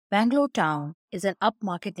Bangalore town is an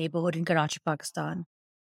upmarket neighborhood in Karachi, Pakistan,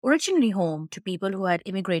 originally home to people who had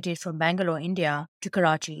immigrated from Bangalore, India to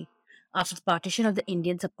Karachi after the partition of the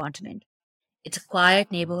Indian subcontinent. It's a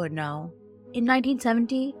quiet neighborhood now. In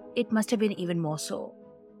 1970, it must have been even more so.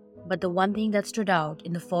 But the one thing that stood out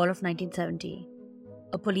in the fall of 1970,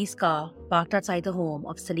 a police car parked outside the home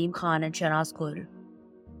of Salim Khan and Shahnaz Gul.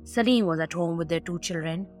 Salim was at home with their two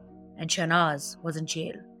children, and Shahnaz was in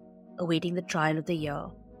jail, awaiting the trial of the year,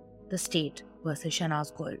 the state versus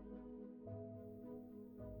Shahnaz Gul.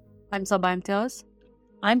 I'm Sabah Imtiaz,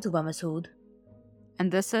 I'm Tuba Masood. and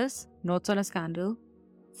this is Notes on a Scandal.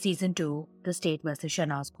 Season 2, The State versus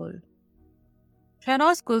Shahnaz Gul.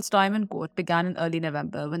 Shahnaz Gul's time in court began in early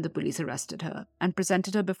November when the police arrested her and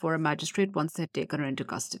presented her before a magistrate once they had taken her into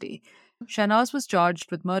custody. Shahnaz was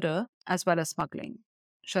charged with murder as well as smuggling.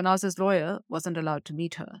 Shahnaz's lawyer wasn't allowed to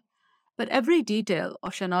meet her. But every detail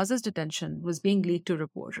of Shahnaz's detention was being leaked to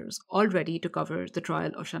reporters, all ready to cover the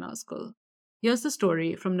trial of Shahnaz Gul. Here's the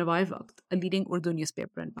story from Nawai Waqt, a leading Urdu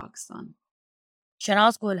newspaper in Pakistan.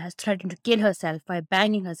 Shahnaz Gul has threatened to kill herself by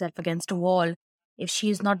banging herself against a wall if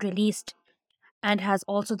she is not released, and has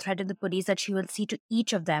also threatened the police that she will see to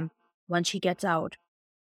each of them once she gets out.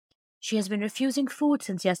 She has been refusing food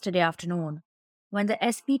since yesterday afternoon. When the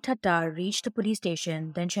SP Thattar reached the police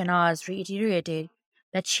station, then Shahnaz reiterated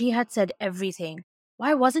that she had said everything.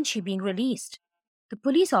 Why wasn't she being released? The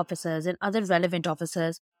police officers and other relevant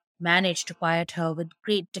officers managed to quiet her with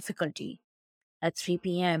great difficulty. At 3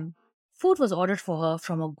 p.m., food was ordered for her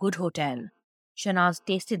from a good hotel. Shahnaz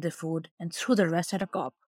tasted the food and threw the rest at a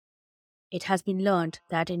cop. It has been learned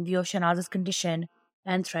that in view of Shahnaz's condition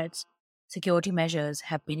and threats, security measures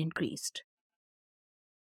have been increased.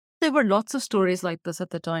 There were lots of stories like this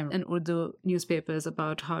at the time in Urdu newspapers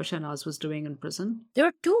about how Shahnaz was doing in prison. There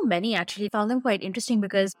are too many, actually. I found them quite interesting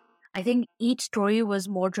because I think each story was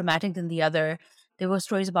more dramatic than the other. There were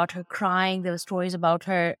stories about her crying, there were stories about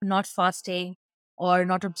her not fasting or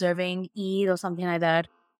not observing Eid or something like that.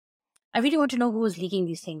 I really want to know who was leaking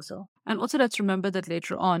these things, though. And also, let's remember that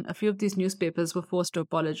later on, a few of these newspapers were forced to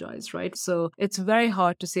apologize, right? So it's very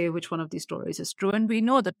hard to say which one of these stories is true. And we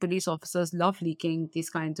know that police officers love leaking these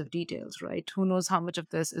kinds of details, right? Who knows how much of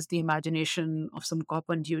this is the imagination of some cop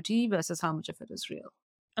on duty versus how much of it is real.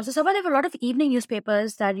 So, Sabah, there were a lot of evening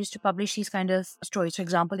newspapers that used to publish these kind of stories. For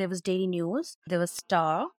example, there was Daily News, there was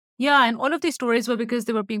Star. Yeah, and all of these stories were because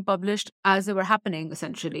they were being published as they were happening,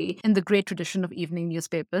 essentially, in the great tradition of evening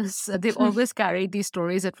newspapers. They've always carried these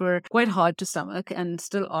stories that were quite hard to stomach and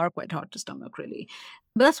still are quite hard to stomach, really.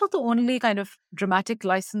 But that's not the only kind of dramatic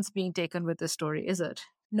license being taken with this story, is it?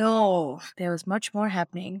 No, there was much more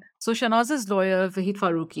happening. So Shahnaz's lawyer, Vahid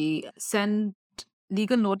Farooqi, sent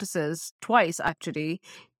legal notices twice, actually,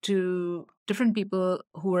 to different people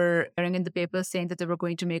who were appearing in the paper saying that they were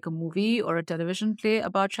going to make a movie or a television play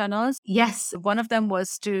about Shahnaz. Yes, one of them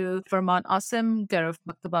was to Farman Asim, care of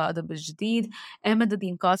Maktaba Adab al-Jadid,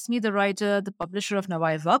 Ahmeduddin Qasmi, the writer, the publisher of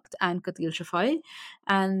Nawai Waqt, and Katil Shafai.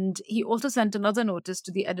 And he also sent another notice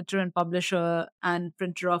to the editor and publisher and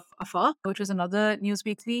printer of Afaq, which was another news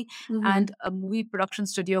weekly, and a movie production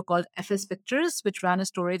studio called FS Pictures, which ran a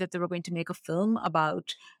story that they were going to make a film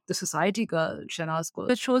about the society girl, Shahnaz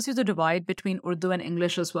Gul. It shows you the divide between Urdu and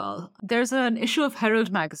English as well. There's an issue of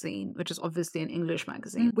Herald magazine, which is obviously an English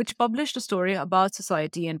magazine, which published a story about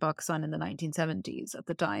society in Pakistan in the 1970s at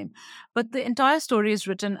the time. But the entire story is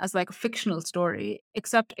written as like a fictional story,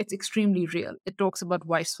 except it's extremely real. It talks about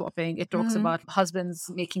wife swapping. It talks about husbands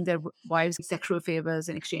making their wives sexual favors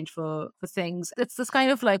in exchange for things. It's this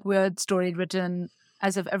kind of like weird story written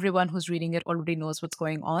as if everyone who's reading it already knows what's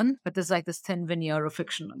going on, but there's like this thin veneer of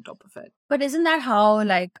fiction on top of it. But isn't that how,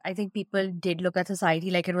 like, I think people did look at society?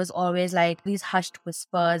 Like, it was always like these hushed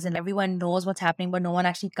whispers and everyone knows what's happening, but no one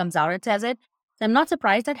actually comes out and says it. So I'm not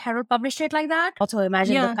surprised that Herald published it like that. Also,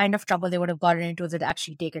 imagine the kind of trouble they would have gotten into if they'd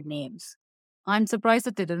actually taken names. I'm surprised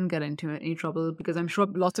that they didn't get into any trouble because I'm sure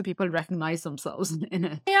lots of people recognize themselves in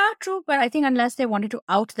it. Yeah, true. But I think unless they wanted to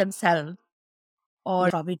out themselves,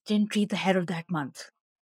 or probably didn't treat the Herald that month.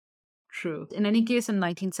 True. In any case, in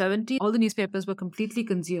 1970, all the newspapers were completely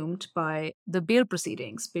consumed by the bail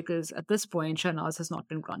proceedings because at this point, Shahnaz has not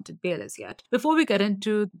been granted bail as yet. Before we get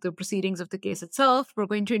into the proceedings of the case itself, we're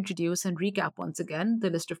going to introduce and recap once again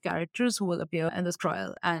the list of characters who will appear in this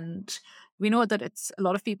trial. And we know that it's a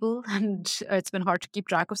lot of people and it's been hard to keep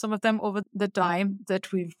track of some of them over the time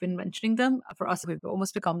that we've been mentioning them. For us, we've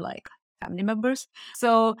almost become like family members.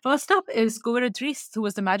 So first up is Gowar Idris, who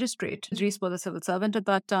was the magistrate. Idris was a civil servant at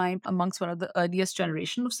that time, amongst one of the earliest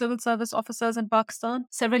generation of civil service officers in Pakistan,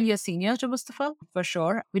 several years senior to Mustafa, for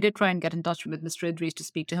sure. We did try and get in touch with Mr. Idris to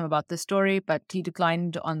speak to him about this story, but he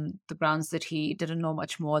declined on the grounds that he didn't know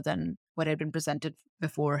much more than what had been presented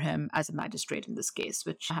before him as a magistrate in this case,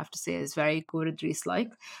 which I have to say is very Gowar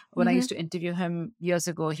Idris-like. When I used to interview him years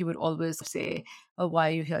ago, he would always say, "Oh, why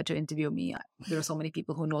are you here to interview me? There are so many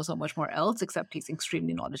people who know so much more else," except he's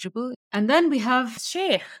extremely knowledgeable. And then we have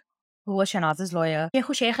Sheikh, who was Shahnaz's lawyer.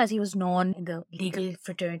 Sheikh, as he was known in the legal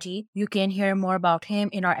fraternity. You can hear more about him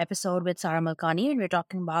in our episode with Sarah Malkani, and we're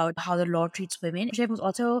talking about how the law treats women. Sheikh was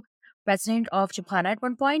also president of Jimkhana at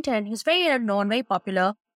one point, and he was very known, very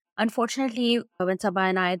popular. Unfortunately, when Sabah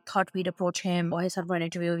and I thought we'd approach him or his son for an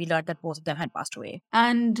interview, we learned that both of them had passed away.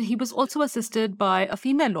 And he was also assisted by a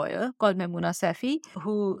female lawyer called Maimuna Saifi,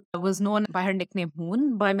 who was known by her nickname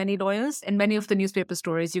Moon by many lawyers. In many of the newspaper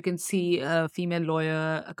stories, you can see a female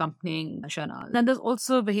lawyer accompanying Shahnaz. Then there's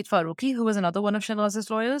also Wahid Farooqi, who was another one of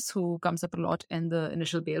Shahnaz's lawyers, who comes up a lot in the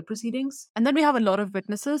initial bail proceedings. And then we have a lot of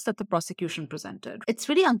witnesses that the prosecution presented. It's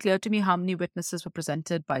really unclear to me how many witnesses were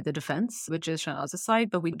presented by the defense, which is Shahnaz's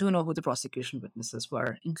side, but we do know who the prosecution witnesses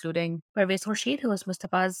were, including Pervez Khurshid, who was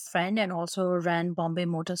Mustafa's friend and also ran Bombay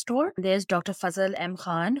Motor Store. There's Dr. Fazal M.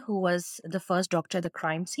 Khan, who was the first doctor at the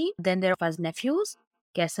crime scene. Then there are his nephews,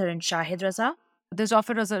 Kaisar and Shahid Raza. There's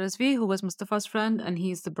Jafar Raza Rizvi, who was Mustafa's friend, and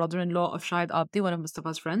he's the brother-in-law of Shahid Abdi, one of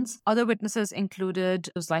Mustafa's friends. Other witnesses included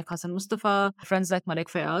those like Hassan Mustafa, friends like Malik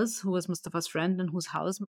Fayaz, who was Mustafa's friend and whose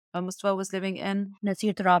house Mustafa was living in.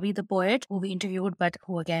 Nasir Tarabi, the poet, who we interviewed but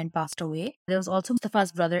who again passed away. There was also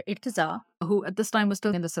Mustafa's brother Irtiza, who at this time was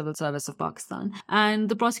still in the civil service of Pakistan. And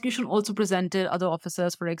the prosecution also presented other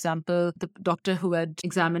officers, for example, the doctor who had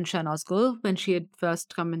examined Shahnaz Gul when she had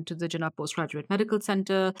first come into the Jinnah Postgraduate Medical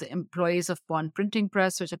Center, the employees of Bond Printing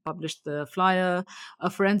Press, which had published the flyer, a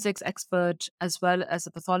forensics expert, as well as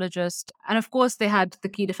a pathologist. And of course, they had the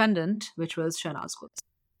key defendant, which was Shahnaz Gul.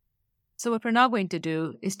 So what we're now going to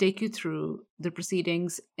do is take you through the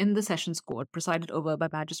proceedings in the Sessions Court presided over by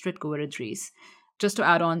Magistrate Gowar Idris. Just to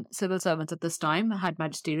add on, civil servants at this time had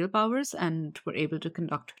magisterial powers and were able to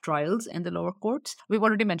conduct trials in the lower courts. We've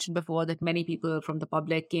already mentioned before that many people from the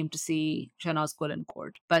public came to see Shahnaz Gul in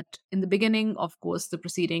court. But in the beginning, of course, the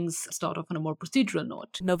proceedings start off on a more procedural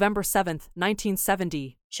note. November 7th,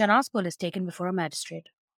 1970. Shahnaz Gul is taken before a magistrate.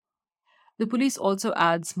 The police also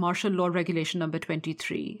adds Martial Law Regulation number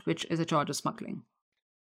 23, which is a charge of smuggling.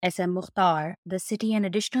 S.M. Mukhtar, the city and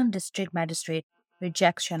additional district magistrate,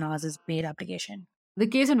 rejects Shahnaz's bail application. The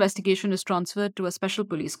case investigation is transferred to a special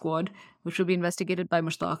police squad, which will be investigated by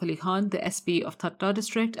Mushtaq Ali Khan, the SP of Thatta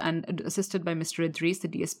district, and assisted by Mr. Idris, the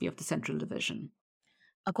DSP of the Central Division.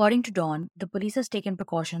 According to Dawn, the police has taken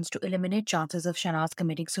precautions to eliminate chances of Shahnaz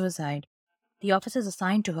committing suicide. The officers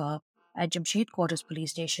assigned to her at Jamshed Quarters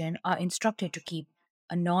Police Station are instructed to keep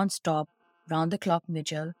a non-stop, round-the-clock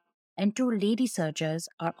vigil, and 2 lady searchers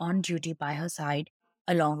are on duty by her side,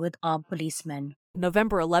 along with armed policemen.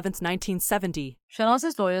 November 11th, 1970.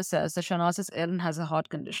 Shahnaz's lawyer says that Shahnaz is ill and has a heart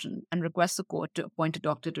condition and requests the court to appoint a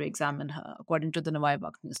doctor to examine her, according to the Nawai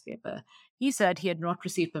Waqt newspaper. He said he had not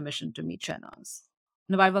received permission to meet Shahnaz.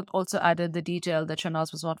 Nawai Waqt also added the detail that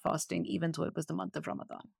Shahnaz was not fasting even though it was the month of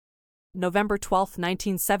Ramadan. November 12th,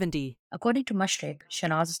 1970. According to Mashriq,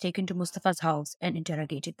 Shahnaz is taken to Mustafa's house and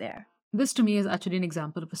interrogated there. This to me is actually an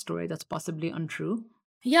example of a story that's possibly untrue.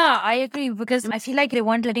 Yeah, I agree, because I feel like they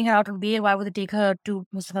weren't letting her out of bail. Why would they take her to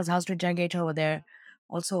Mustafa's house to interrogate her over there?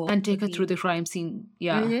 Also, and take her through the crime scene.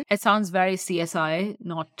 Yeah. Mm-hmm. It sounds very CSI,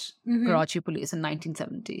 not Karachi police in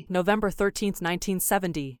 1970. November 13th,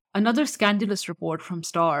 1970. Another scandalous report from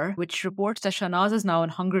Star, which reports that Shahnaz is now on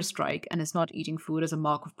hunger strike and is not eating food as a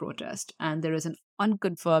mark of protest. And there is an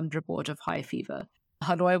unconfirmed report of high fever.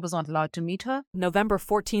 Her lawyer was not allowed to meet her. November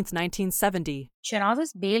 14th, 1970.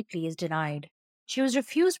 Shahnaz's bail plea is denied. She was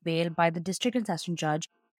refused bail by the district and session judge,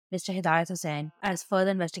 Mr. Hidayat Hussain, as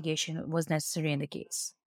further investigation was necessary in the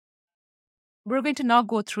case. We're going to now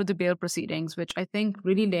go through the bail proceedings, which I think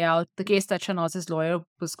really lay out the case that Shahnaz's lawyer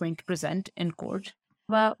was going to present in court.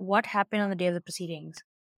 Well, what happened on the day of the proceedings?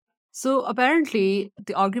 So apparently,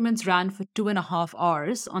 the arguments ran for 2.5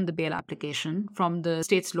 hours on the bail application from the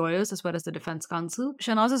state's lawyers as well as the defense counsel.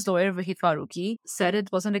 Shahnaz's lawyer, Wahid Farooqi, said it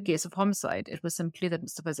wasn't a case of homicide. It was simply that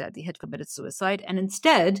Mustafa Zaidi had committed suicide. And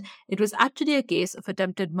instead, it was actually a case of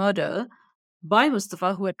attempted murder by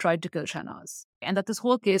Mustafa, who had tried to kill Shahnaz. And that this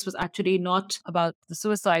whole case was actually not about the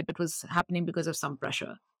suicide, but was happening because of some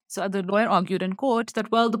pressure. So the lawyer argued in court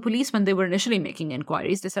that, well, the police, when they were initially making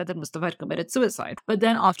inquiries, they said that Mustafa had committed suicide. But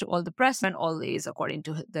then after all the press and all these, according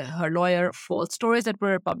to her lawyer, false stories that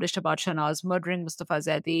were published about Shahnaz murdering Mustafa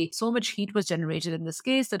Zaidi, so much heat was generated in this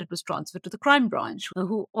case that it was transferred to the crime branch,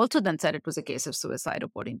 who also then said it was a case of suicide,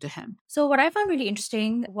 according to him. So what I found really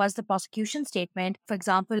interesting was the prosecution statement. For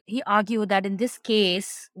example, he argued that in this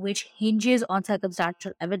case, which hinges on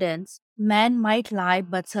circumstantial evidence, man might lie,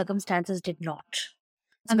 but circumstances did not.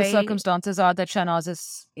 And the circumstances are that Shahnaz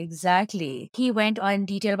is... Exactly. He went on in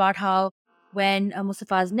detail about how when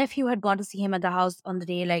Mustafa's nephew had gone to see him at the house on the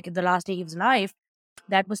day, like the last day of his life,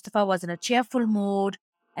 that Mustafa was in a cheerful mood.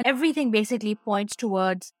 And everything basically points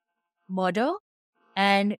towards murder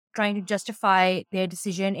and trying to justify their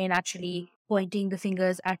decision in actually pointing the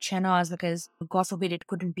fingers at Shahnaz because, God forbid, it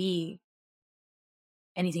couldn't be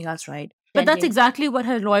anything else, right? But that's exactly what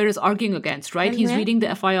her lawyer is arguing against, right? He's reading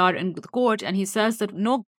the FIR in the court and he says that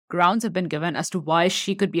no grounds have been given as to why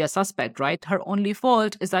she could be a suspect, right? Her only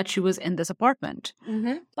fault is that she was in this apartment.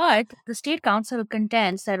 But the state counsel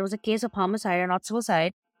contends that it was a case of homicide and not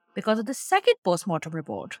suicide because of the second post-mortem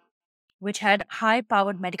report, which had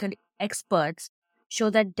high-powered medical experts show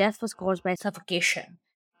that death was caused by suffocation.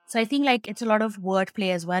 So I think like it's a lot of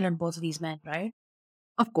wordplay as well on both of these men, right?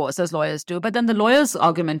 Of course, as lawyers do. But then the lawyer's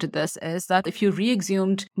argument to this is that if you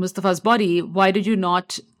re-exhumed Mustafa's body, why did you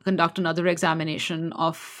not conduct another examination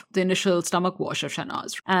of the initial stomach wash of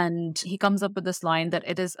Shahnaz? And he comes up with this line that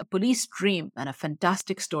it is a police dream and a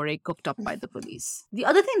fantastic story cooked up by the police. The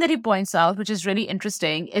other thing that he points out, which is really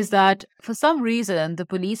interesting, is that for some reason, the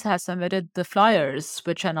police has submitted the flyers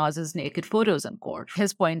with Shahnaz's naked photos in court.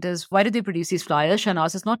 His point is, why did they produce these flyers?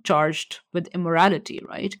 Shahnaz is not charged with immorality,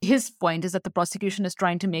 right? His point is that the prosecution is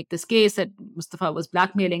trying to make this case that Mustafa was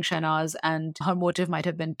blackmailing Shahnaz and her motive might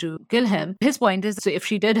have been to kill him. His point is, so if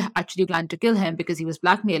she did actually plan to kill him because he was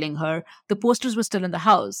blackmailing her, the posters were still in the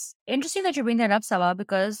house. Interesting that you bring that up, Sawa,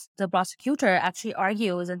 because the prosecutor actually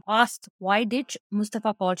argues and asks, why did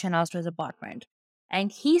Mustafa call Shahnaz to his apartment?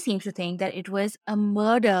 And he seems to think that it was a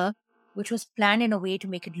murder which was planned in a way to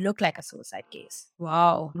make it look like a suicide case.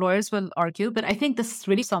 Wow. Lawyers will argue, but I think this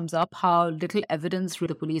really sums up how little evidence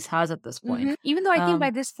the police has at this point. Even though I think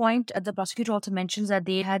by this point, the prosecutor also mentions that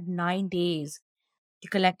they had 9 days to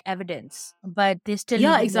collect evidence, but they still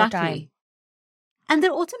need more time. And they're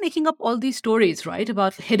also making up all these stories, right,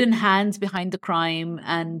 about hidden hands behind the crime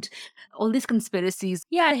and all these conspiracies.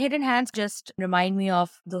 Yeah, hidden hands just remind me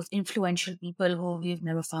of those influential people who we've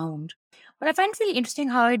never found. But I find it really interesting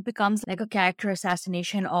how it becomes like a character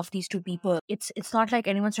assassination of these two people. It's not like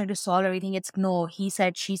anyone's trying to solve everything. It's no, he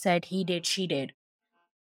said, she said, he did, she did.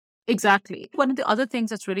 Exactly. One of the other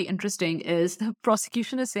things that's really interesting is the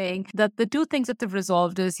prosecution is saying that the two things that they've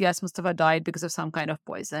resolved is, yes, Mustafa died because of some kind of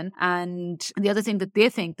poison. And the other thing that they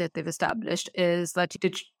think that they've established is that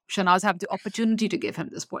did Shahnaz have the opportunity to give him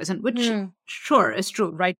this poison, which sure is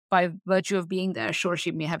true, right? By virtue of being there, sure,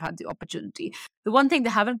 she may have had the opportunity. The one thing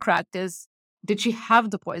they haven't cracked is, did she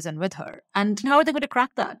have the poison with her? And how are they going to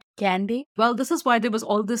crack that? Can they? Well, this is why there was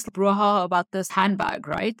all this brouhaha about this handbag,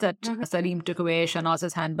 right? That Salim took away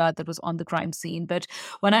Shahnaz's handbag that was on the crime scene. But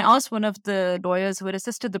when I asked one of the lawyers who had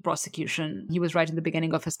assisted the prosecution, he was right in the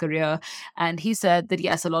beginning of his career, and he said that,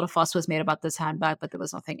 yes, a lot of fuss was made about this handbag, but there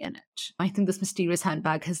was nothing in it. I think this mysterious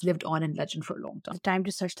handbag has lived on in legend for a long time. The time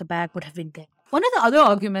to search the bag would have been there. One of the other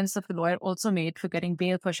arguments that the lawyer also made for getting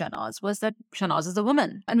bail for Shahnaz was that Shahnaz is a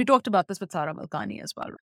woman. And we talked about this with Sarah Malkani as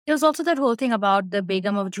well. There was also that whole thing about the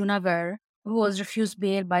Begum of Junagar, who was refused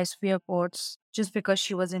bail by superior courts just because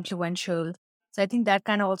she was influential. So I think that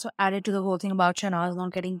kind of also added to the whole thing about Shahnaz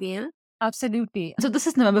not getting bail. Absolutely. So this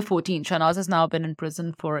is November 14. Shahnaz has now been in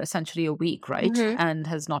prison for essentially a week, right? And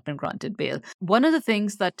has not been granted bail. One of the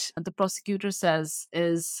things that the prosecutor says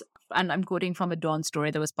is, and I'm quoting from a Dawn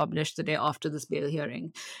story that was published the day after this bail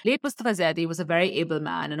hearing, late Mustafa Zaidi was a very able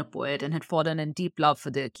man and a poet and had fallen in deep love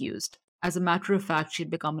for the accused. As a matter of fact,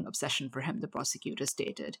 she'd become an obsession for him, the prosecutor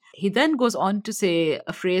stated. He then goes on to say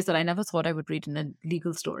a phrase that I never thought I would read in a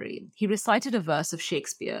legal story. He recited a verse of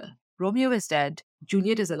Shakespeare. Romeo is dead,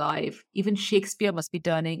 Juliet is alive, even Shakespeare must be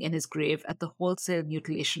turning in his grave at the wholesale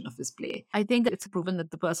mutilation of his play. I think it's proven that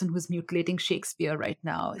the person who's mutilating Shakespeare right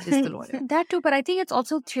now is the lawyer. That too, but I think it's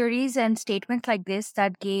also theories and statements like this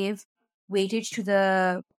that gave weightage to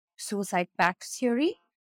the suicide pact theory.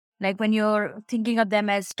 Like when you're thinking of them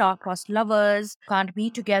as star-crossed lovers, can't be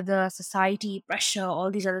together, society, pressure, all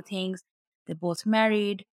these other things. They're both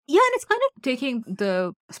married. Yeah, and it's kind of taking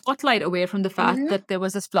the spotlight away from the fact that there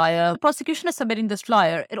was this flyer. The prosecution is submitting this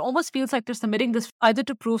flyer. It almost feels like they're submitting this either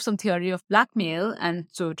to prove some theory of blackmail and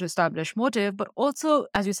so to establish motive, but also,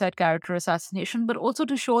 as you said, character assassination, but also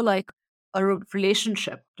to show like a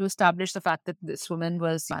relationship to establish the fact that this woman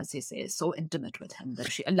was, as they say, so intimate with him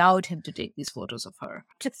that she allowed him to take these photos of her.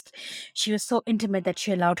 Just, she was so intimate that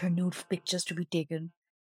she allowed her nude pictures to be taken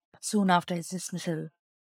soon after his dismissal.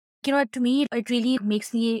 You know, to me, it really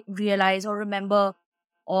makes me realize or remember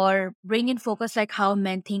or bring in focus like how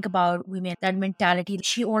men think about women, that mentality.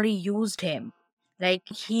 She only used him. Like,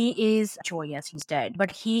 he is, sure, yes, he's dead,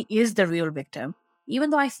 but he is the real victim.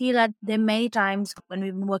 Even though I feel that there are many times when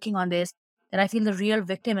we've been working on this, that I feel the real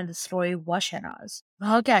victim in the story was Shehnaz.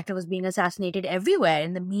 Her character was being assassinated everywhere,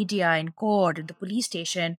 in the media, in court, in the police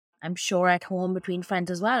station. I'm sure at home between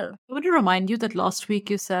friends as well. I want to remind you that last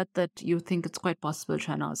week you said that you think it's quite possible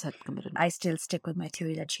Shahnaz had committed. I still stick with my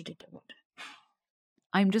theory that she did it.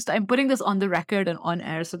 I'm putting this on the record and on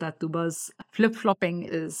air so that Tuba's flip-flopping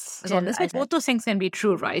is on this. Both those things can be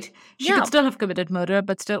true, right? She could still have committed murder,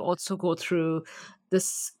 but still also go through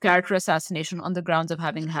this character assassination on the grounds of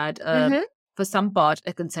having had, for some part,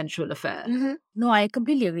 a consensual affair. No, I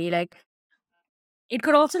completely agree. Like, it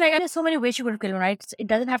could also, like, there's so many ways you could have killed him, right? It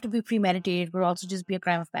doesn't have to be premeditated. It could also just be a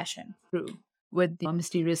crime of passion. True. With the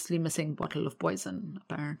mysteriously missing bottle of poison,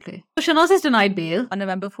 apparently. So Shahnaz is denied bail on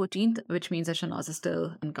November 14th, which means that Shahnaz is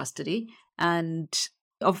still in custody. And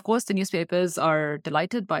of course, the newspapers are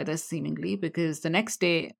delighted by this, seemingly, because the next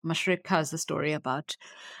day, Mashriq has the story about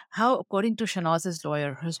how, according to Shahnaz's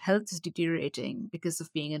lawyer, her health is deteriorating because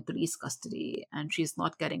of being in police custody and she's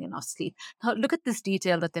not getting enough sleep. Now, look at this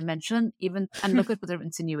detail that they mention, and look at what they're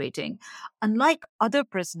insinuating. Unlike other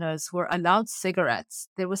prisoners who are allowed cigarettes,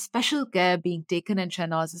 there was special care being taken in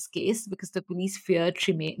Shahnaz's case because the police feared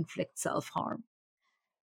she may inflict self-harm.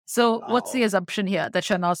 So what's the assumption here? That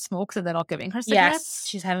Shahnaz smokes and they're not giving her cigarettes? Yes,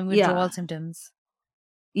 she's having withdrawal symptoms.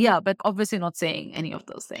 Yeah, but obviously not saying any of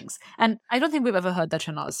those things. And I don't think we've ever heard that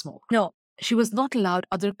Shahnaz smoked. No. She was not allowed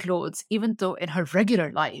other clothes, even though in her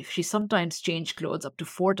regular life, she sometimes changed clothes up to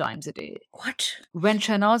 4 times a day. What? When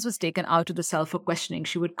Shahnaz was taken out of the cell for questioning,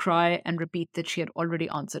 she would cry and repeat that she had already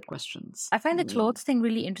answered questions. I find the clothes thing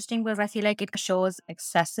really interesting because I feel like it shows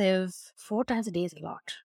excessive. 4 times a day is a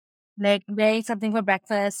lot. Like, wearing something for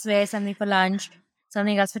breakfast, wear something for lunch,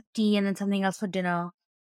 something else for tea, and then something else for dinner.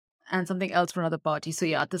 And something else for another party. So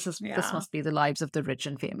yeah, this must be the lives of the rich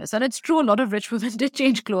and famous. And it's true, a lot of rich women did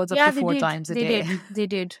change clothes up to 4 times a day. They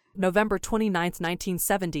did. November 29th,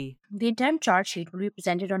 1970. The entire charge sheet will be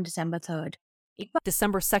presented on December 3rd.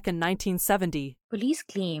 December 2nd, 1970. Police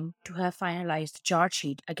claim to have finalized the charge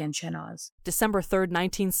sheet against Shehnaz. December 3rd,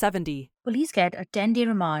 1970. Police get a 10-day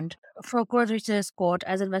remand for Court court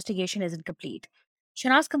as investigation isn't complete.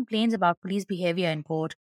 Shehnaz complains about police behavior in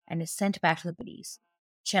court and is sent back to the police.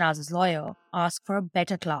 Shehnaz's lawyer asks for a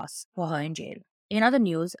better class for her in jail. In other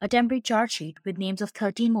news, a temporary charge sheet with names of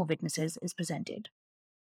 13 more witnesses is presented.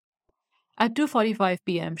 At 2:45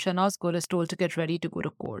 p.m., Shahnaz Gul is told to get ready to go to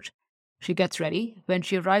court. She gets ready. When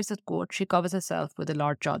she arrives at court, she covers herself with a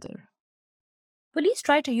large chadar. Police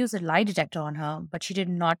tried to use a lie detector on her, but she did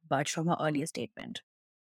not budge from her earlier statement.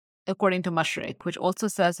 According to Mashriq, which also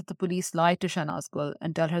says that the police lied to Shahnaz Gul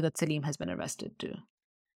and tell her that Salim has been arrested too.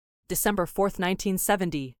 December 4th,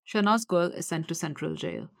 1970. Shahnaz Gul is sent to Central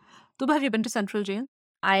Jail. Tuba, have you been to Central Jail?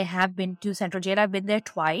 I have been to Central Jail. I've been there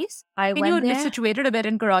twice. It's situated a bit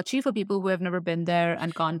in Karachi for people who have never been there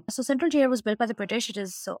and can't. So Central Jail was built by the British. It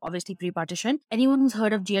is so obviously pre-partition. Anyone who's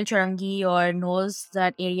heard of Jail Charangi or knows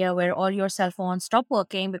that area where all your cell phones stop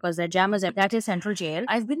working because they're jammers, that is Central Jail.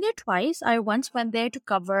 I've been there twice. I once went there to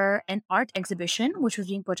cover an art exhibition which was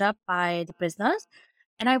being put up by the prisoners.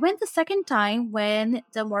 And I went the second time when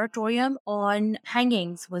the moratorium on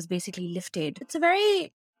hangings was basically lifted. It's a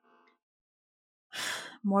very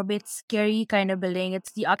morbid, scary kind of building.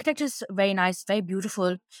 The architecture is very nice, very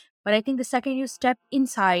beautiful. But I think the second you step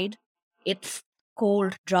inside, it's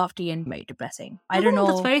cold, drafty, and very depressing. I don't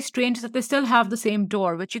know. It's very strange that they still have the same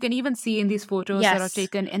door, which you can even see in these photos that are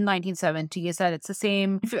taken in 1970. Is that it's the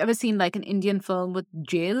same. If you've ever seen like an Indian film with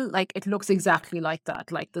jail, like it looks exactly like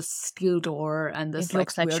that, like the steel door and this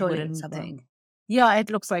looks like weird wooden thing. Yeah, it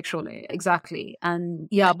looks like Sholay, exactly. And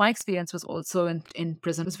yeah, my experience was also in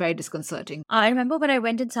prison. It was very disconcerting. I remember when I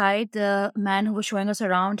went inside, the man who was showing us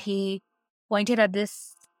around, he pointed at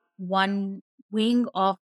this one wing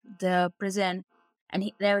of the prison,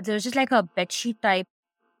 and there was just like a bedsheet type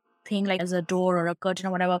thing, like as a door or a curtain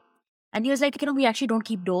or whatever. And he was like, we actually don't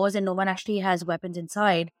keep doors and no one actually has weapons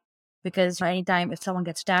inside because anytime if someone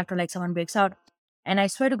gets attacked or like someone breaks out. And I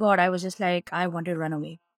swear to God, I was just like, I wanted to run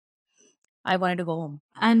away. I wanted to go home.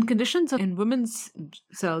 And conditions in women's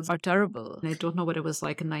cells are terrible. I don't know what it was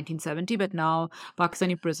like in 1970, but now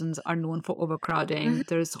Pakistani prisons are known for overcrowding.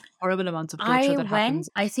 There's horrible amounts of torture I that went, happens.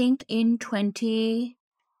 I think, in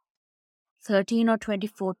 2013 or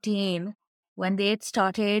 2014 when they had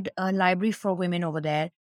started a library for women over there.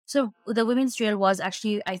 So the women's jail was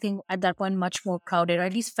actually, I think, at that point much more crowded, or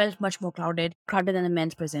at least felt much more crowded than the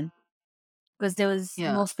men's prison, because there was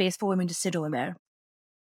Yeah. no space for women to sit over there.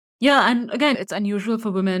 Yeah, and again, it's unusual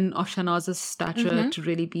for women of Shahnaz's stature to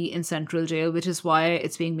really be in central jail, which is why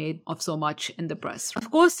it's being made of so much in the press.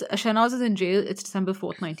 Of course, Shahnaz is in jail. It's December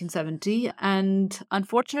 4th, 1970. And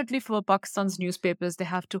unfortunately for Pakistan's newspapers, they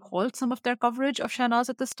have to halt some of their coverage of Shahnaz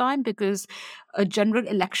at this time because a general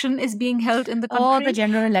election is being held in the country. Oh, the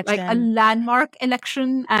general election. Like a landmark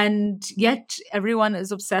election. And yet everyone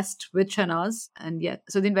is obsessed with Shahnaz. And yet,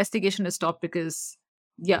 so the investigation is stopped because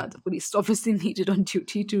the police obviously needed on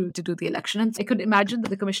duty to do the election. And I could imagine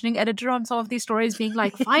the commissioning editor on some of these stories being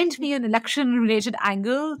like, find me an election-related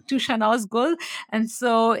angle to Shahnaz Gul. And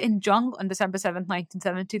so in Jung on December 7th,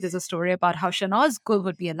 1970, there's a story about how Shahnaz Gul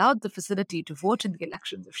would be allowed the facility to vote in the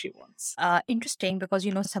elections if she wants. Interesting, because,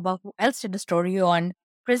 Sabah, who else did a story on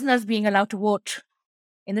prisoners being allowed to vote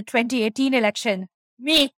in the 2018 election?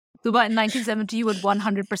 Me. Tuba, in 1970, you would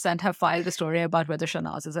 100% have filed a story about whether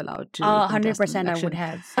Shahnaz is allowed to 100% I would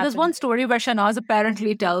have. There's one story where Shahnaz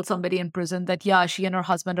apparently tells somebody in prison that, she and her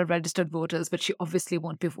husband are registered voters, but she obviously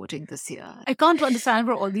won't be voting this year. I can't understand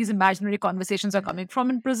where all these imaginary conversations are coming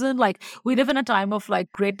from in prison. Like, we live in a time of,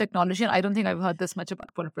 like, great technology, and I don't think I've heard this much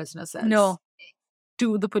about what a prisoner says. No.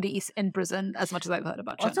 To the police in prison as much as I've heard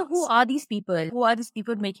about Shahnaz. Also, who are these people? Who are these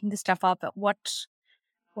people making this stuff up? What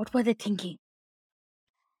were they thinking?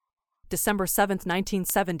 December 7th,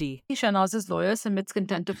 1970. Shahnaz's lawyer submits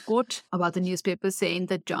contempt of court about the newspapers saying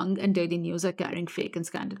that Jung and Daily News are carrying fake and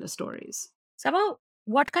scandalous stories. Sabah,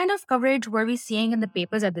 what kind of coverage were we seeing in the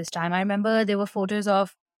papers at this time? I remember there were photos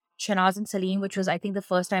of Shahnaz and Salim, which was, I think, the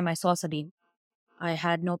first time I saw Salim. I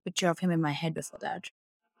had no picture of him in my head before that.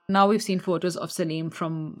 Now we've seen photos of Salim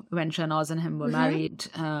from when Shahnaz and him were married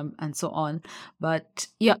and so on. But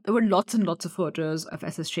there were lots and lots of photos of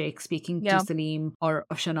SS Sheikh speaking to Salim or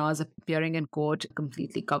of Shahnaz appearing in court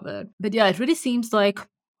completely covered. But it really seems like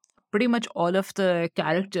pretty much all of the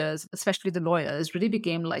characters, especially the lawyers, really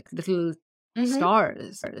became like little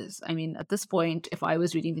stars. I mean, at this point, if I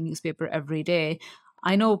was reading the newspaper every day,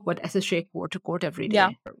 I know what SS Sheikh wore to court every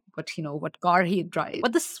day, what car he drives.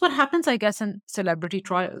 But this is what happens, I guess, in celebrity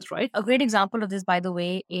trials, right? A great example of this, by the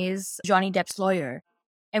way, is Johnny Depp's lawyer.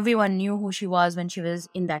 Everyone knew who she was when she was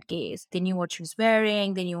in that case. They knew what she was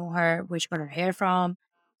wearing. They knew where she got her hair from.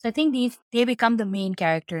 So I think they become the main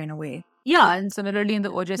character in a way. Yeah, and similarly in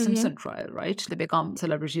the O.J. Simpson trial, right? They become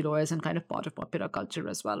celebrity lawyers and kind of part of popular culture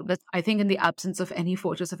as well. But I think in the absence of any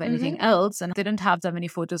photos of anything else, and they didn't have that many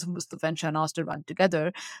photos of Mustafa and Shahnaz to run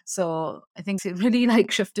together. So I think they really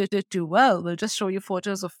shifted it to, we'll just show you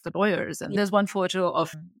photos of the lawyers. And there's one photo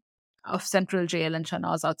of Central Jail and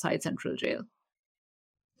Shahnaz outside Central Jail.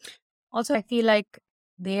 Also, I feel like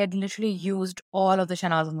they had literally used all of the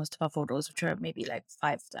Shahnaz and Mustafa photos, which are maybe 5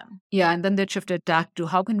 of them. Yeah, and then they shifted tack to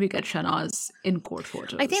how can we get Shahnaz in court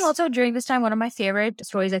photos? I think also during this time, one of my favorite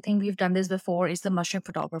stories, I think we've done this before, is the mushroom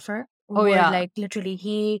photographer.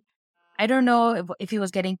 Literally, I don't know if he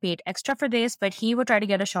was getting paid extra for this, but he would try to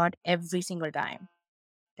get a shot every single time.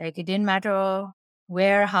 It didn't matter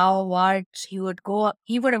where, how, what, he would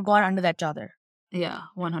have gone under that chadar. Yeah,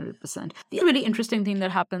 100%. The really interesting thing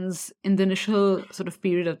that happens in the initial sort of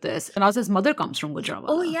period of this, Shahnaz's mother comes from Gujranwala.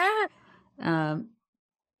 Oh, yeah.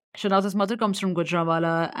 Shahnaz's mother comes from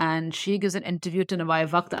Gujranwala, and she gives an interview to Nawai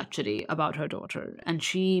Waqt actually about her daughter. And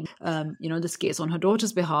she, this case on her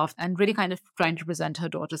daughter's behalf, and really kind of trying to present her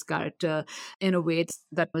daughter's character in a way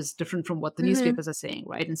that was different from what the newspapers are saying,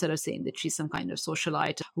 right? Instead of saying that she's some kind of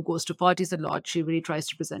socialite who goes to parties a lot, she really tries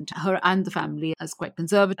to present her and the family as quite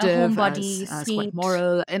conservative, as quite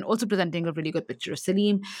moral, and also presenting a really good picture of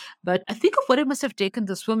Salim. But I think of what it must have taken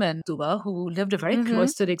this woman, Tuba, who lived a very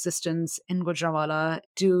cloistered existence in Gujranwala,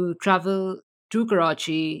 to travel to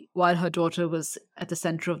Karachi while her daughter was at the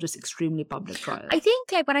center of this extremely public trial. I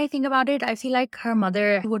think, when I think about it, I feel like her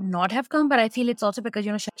mother would not have come, but I feel it's also because,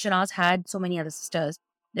 Shahnaz had so many other sisters.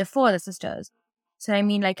 There are 4 other sisters. So, I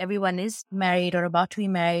mean, everyone is married or about to be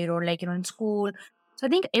married or, in school. So I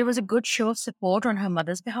think it was a good show of support on her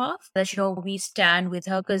mother's behalf that, we stand with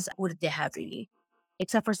her, because who did they have, really?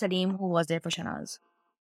 Except for Salim, who was there for Shahnaz.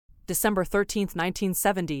 December 13th,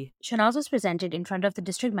 1970. Shahnaz was presented in front of the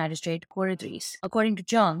district magistrate, Khor Idris. According to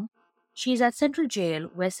Jung, she is at Central Jail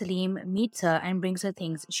where Salim meets her and brings her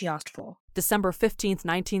things she asked for. December 15th,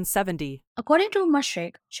 1970. According to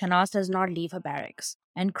Mashrik, Shanaz does not leave her barracks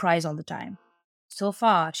and cries all the time. So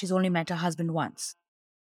far, she's only met her husband once.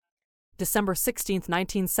 December 16th,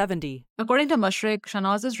 1970. According to Mashrik,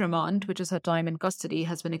 Shanaz's remand, which is her time in custody,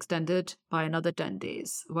 has been extended by another 10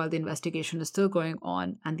 days, while the investigation is still going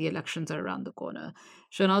on and the elections are around the corner.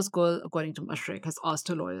 Shanaz Gul, according to Mashrik, has asked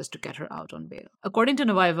her lawyers to get her out on bail. According to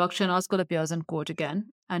Nawai Waqt, Shanaz Gul appears in court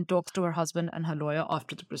again and talks to her husband and her lawyer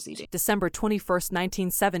after the proceeding. December 21st,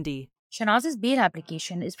 1970. Shanaz's bail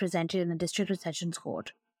application is presented in the District Sessions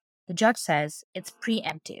Court. The judge says it's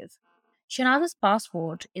preemptive. Shanaz's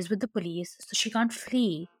passport is with the police, so she can't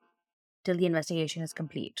flee till the investigation is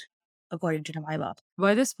complete, according to Nawai Waqt.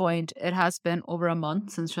 By this point, it has been over a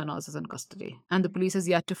month since Shanaz is in custody, and the police has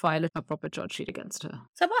yet to file a proper charge sheet against her.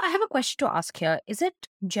 Sabah, I have a question to ask here. Is it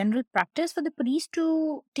general practice for the police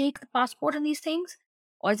to take the passport and these things?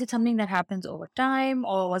 Or is it something that happens over time?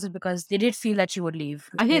 Or was it because they did feel that she would leave?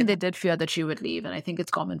 I think they did fear that she would leave, and I think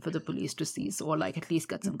it's common for the police to seize or like at least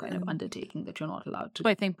get some kind of undertaking that you're not allowed to.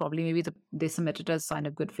 I think probably maybe they submitted as a sign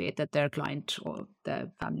of good faith that their client or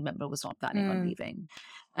their family member was not planning on leaving.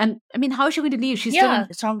 And I mean, how is she going to leave? She's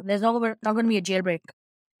there's not going to be a jailbreak.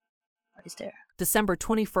 What is there? December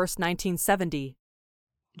 21st, 1970.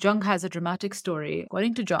 Jung has a dramatic story.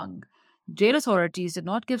 According to Jung, jail authorities did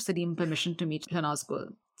not give Salim permission to meet Shanaz Gul.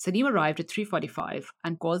 Salim arrived at 3:45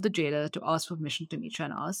 and called the jailer to ask for permission to meet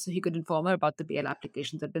Shanaz so he could inform her about the bail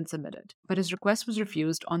applications that had been submitted. But his request was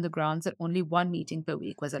refused on the grounds that only one meeting per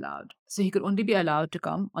week was allowed, so he could only be allowed to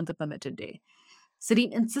come on the permitted day.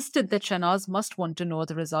 Salim insisted that Shanaz must want to know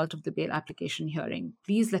the result of the bail application hearing.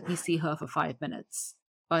 Please let me see her for 5 minutes.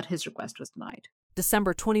 But his request was denied.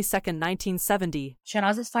 December 22nd, 1970.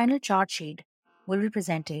 Shanaz's final charge sheet will be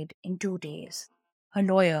presented in 2 days. Her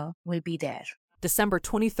lawyer will be there. December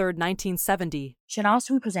 23rd, 1970. Shanaz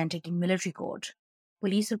will be presented in military court.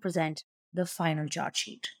 Police will present the final charge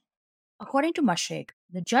sheet. According to Mashrik,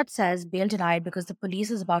 the judge says bail denied because the police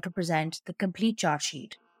is about to present the complete charge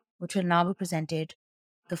sheet, which will now be presented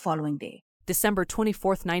the following day. December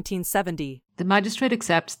 24th, 1970. The magistrate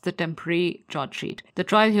accepts the temporary charge sheet. The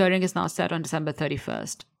trial hearing is now set on December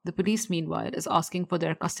 31st. The police, meanwhile, is asking for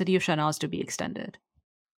their custody of Shanaz to be extended.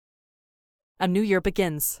 A new year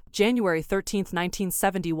begins. January 13th,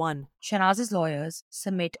 1971. Shanaz's lawyers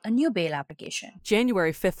submit a new bail application.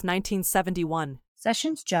 January 5th, 1971.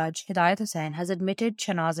 Sessions Judge Hidayat Hussain has admitted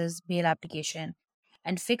Shanaz's bail application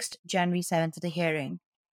and fixed January 7th for the hearing.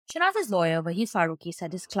 Shanaz's lawyer, Wahid Farooqi,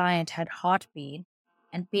 said his client had heart pain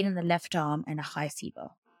and pain in the left arm and a high fever.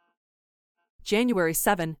 January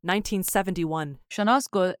 7, 1971.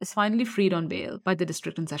 Shanaz Gul is finally freed on bail by the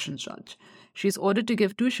district and sessions judge. She is ordered to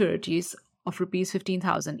give 2 sureties of rupees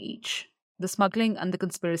 15,000 each. The smuggling and the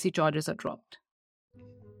conspiracy charges are dropped.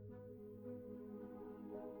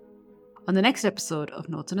 On the next episode of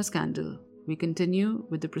Notes on a Scandal, we continue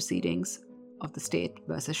with the proceedings of the state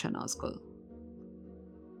versus Shanaz Gul.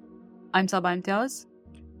 I'm Sabah Imtiaz.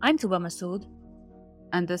 I'm Tuba Masood.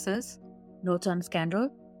 And this is Notes on Scandal.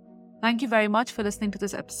 Thank you very much for listening to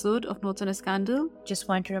this episode of Notes on a Scandal. Just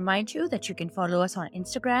want to remind you that you can follow us on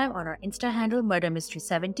Instagram on our Insta handle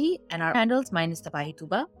MurderMystery70 and our handles mine is Tabahi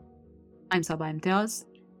Tuba. I'm Sabah Imtiaz.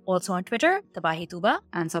 Also on Twitter, Tabahi Tuba.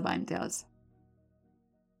 And Sabah Imtiaz.